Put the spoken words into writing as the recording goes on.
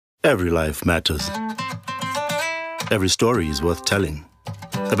Every life matters. Every story is worth telling.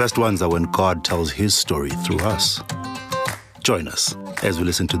 The best ones are when God tells his story through us. Join us as we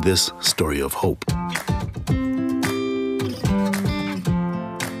listen to this story of hope.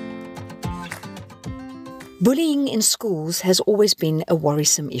 Bullying in schools has always been a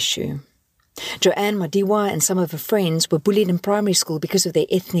worrisome issue. Joan Mwadiwa and some of her friends were bullied in primary school because of their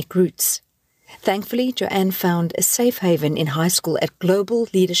ethnic roots. Thankfully, Joanne found a safe haven in high school at Global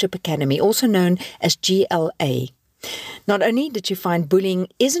Leadership Academy, also known as GLA. Not only did she find bullying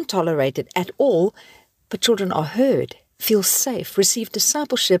isn't tolerated at all, but children are heard, feel safe, receive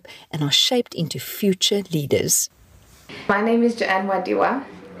discipleship, and are shaped into future leaders. My name is Joan Mwadiwa.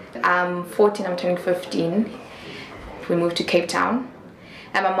 I'm 14, I'm turning 15. We moved to Cape Town,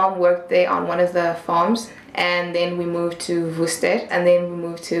 and my mom worked there on one of the farms, and then we moved to Worcester, and then we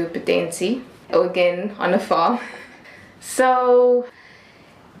moved to Potensi, again on a farm. So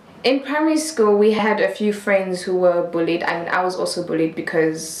in primary school, we had a few friends who were bullied, and I was also bullied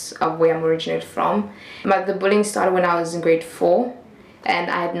because of where I'm originated from. But the bullying started when I was in grade 4,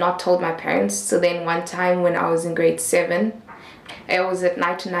 and I had not told my parents. So then one time when I was in grade 7, it was at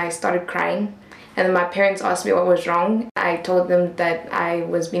night and I started crying. And then my parents asked me what was wrong. I told them that I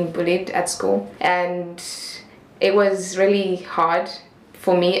was being bullied at school. And it was really hard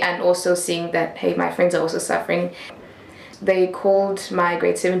for me, and also seeing that, hey, my friends are also suffering. They called my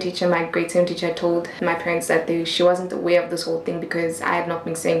grade 7 teacher. My grade 7 teacher told my parents that she wasn't aware of this whole thing because I had not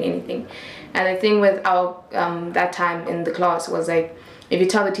been saying anything. And the thing with our that time in the class was like, if you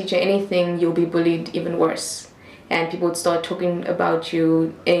tell the teacher anything, you'll be bullied even worse. And people would start talking about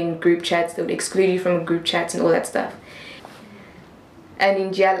you in group chats. They would exclude you from group chats and all that stuff. And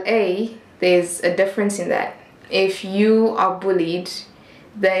in GLA, there's a difference in that. If you are bullied,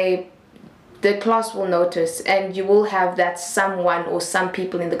 the class will notice, and you will have that someone or some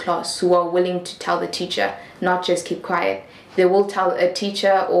people in the class who are willing to tell the teacher, not just keep quiet. They will tell a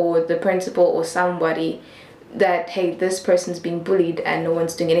teacher or the principal or somebody that, hey, this person's being bullied and no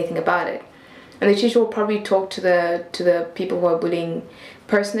one's doing anything about it. And the teacher will probably talk to the people who are bullying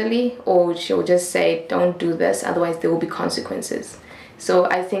personally, or she'll just say, don't do this, otherwise there will be consequences. So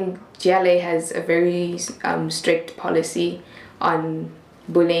I think GLA has a very strict policy on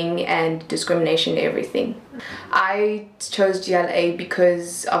bullying and discrimination, everything. I chose GLA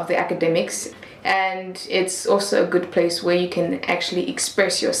because of the academics, and it's also a good place where you can actually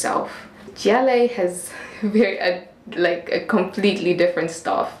express yourself. GLA has a completely different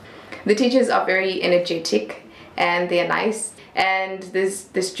staff. The teachers are very energetic and they're nice, and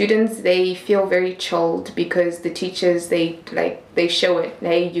the students, they feel very chilled because the teachers, they show it.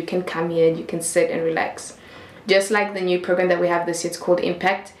 Hey, you can come here, you can sit and relax. Just like the new program that we have this year, it's called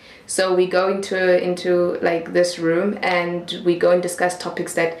Impact. So we go into like this room, and we go and discuss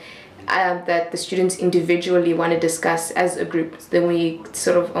topics that the students individually want to discuss as a group. Then we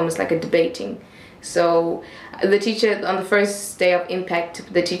sort of almost like a debating. So the teacher, on the first day of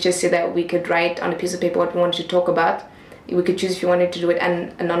Impact, the teacher said that we could write on a piece of paper what we wanted to talk about. We could choose if you wanted to do it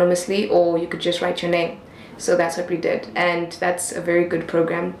anonymously, or you could just write your name. So that's what we did, and that's a very good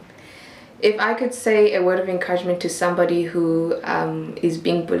program. If I could say a word of encouragement to somebody who is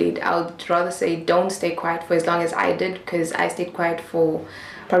being bullied, I would rather say don't stay quiet for as long as I did, because I stayed quiet for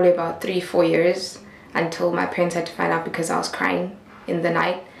probably about 3-4 years until my parents had to find out because I was crying in the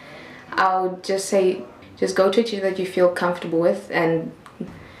night. I would just say, just go to a teacher that you feel comfortable with, and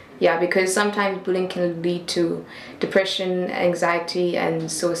yeah, because sometimes bullying can lead to depression, anxiety,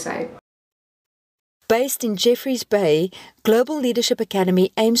 and suicide. Based in Jeffreys Bay, Global Leadership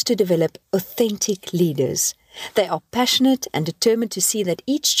Academy aims to develop authentic leaders. They are passionate and determined to see that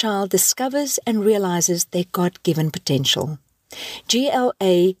each child discovers and realizes their God-given potential.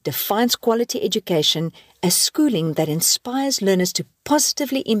 GLA defines quality education as schooling that inspires learners to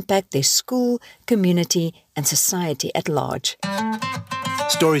positively impact their school, community, and society at large.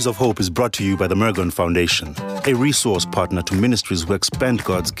 Stories of Hope is brought to you by the Mergon Foundation, a resource partner to ministries who expand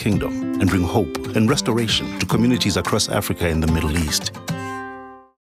God's kingdom and bring hope and restoration to communities across Africa and the Middle East.